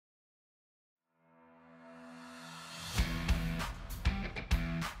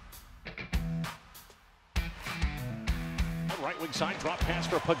wing side, drop pass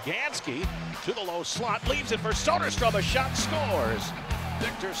for Pagansky to the low slot, leaves it for Soderstrom, a shot, scores.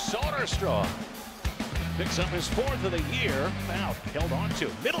 Victor Soderstrom picks up his 4th of the year. Out, held on to.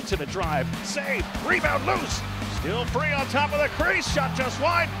 Middleton a drive, save, rebound loose. Still free on top of the crease, shot just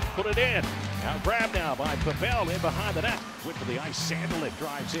wide, put it in. Now grab now by Pavel in behind the net. Went to the ice, Sandelin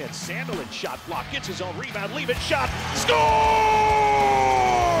drives in. Sandelin shot block, gets his own rebound, leave it, shot, scores!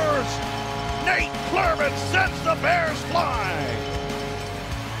 Nate Clermont sends the Bears flying.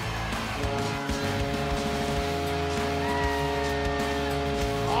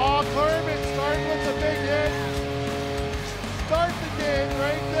 Oh, Clermont starting with the big hit. Start the game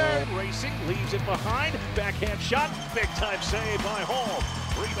right there. Racing, leaves it behind, backhand shot, big time save by Holm.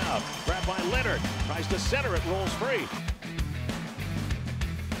 Rebound, grabbed by Leonard, tries to center it, rolls free.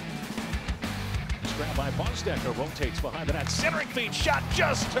 Grabbed by Bonstecker, rotates behind the net, centering feed, shot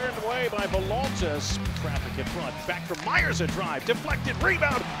just turned away by Volontas. Traffic in front, back from Myers, a drive, deflected,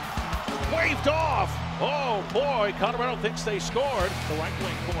 rebound, waved off. Oh boy, Colorado thinks they scored. The right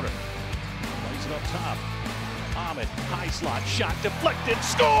wing corner, plays it up top. Ahmed, high slot, shot deflected,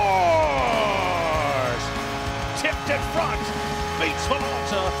 scores! Tipped in front, beats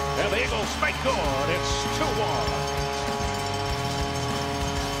Volonta, and the Eagles make good. It's 2-1.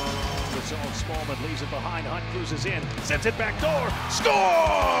 Smallman leaves it behind, Hunt cruises in, sends it back door,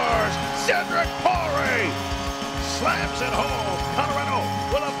 scores! Cedric Pare slams it home. Colorado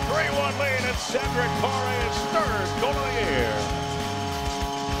with a 3-1 lead, and Cedric Pare's 3rd goal of the year.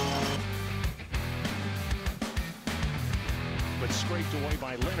 But scraped away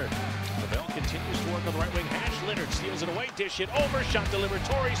by Leonard. Pavel continues to work on the right wing hash. Leonard steals it away, dish it over, shot delivered,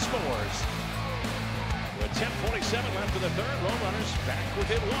 Torrey scores. With 10:47 left in the 3rd, Roadrunners back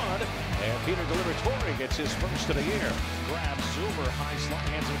within 1. And Peter Deliveratore gets his 1st of the year. Grabs Zuber, high slot,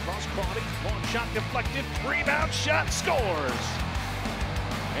 hands it across, quality, long shot deflected, rebound shot, scores!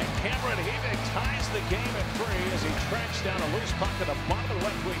 And Cameron Hebig ties the game at 3 as he tracks down a loose puck at the bottom of the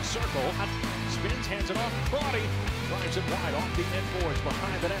left wing circle. Spins, hands it off, Crotty drives it wide off the end boards,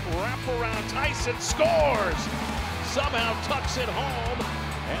 behind the net, wrap around, Tyson scores! Somehow tucks it home.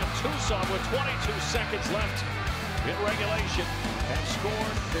 And Tucson, with 22 seconds left in regulation, have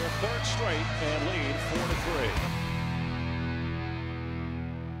scored their 3rd straight and lead 4-3.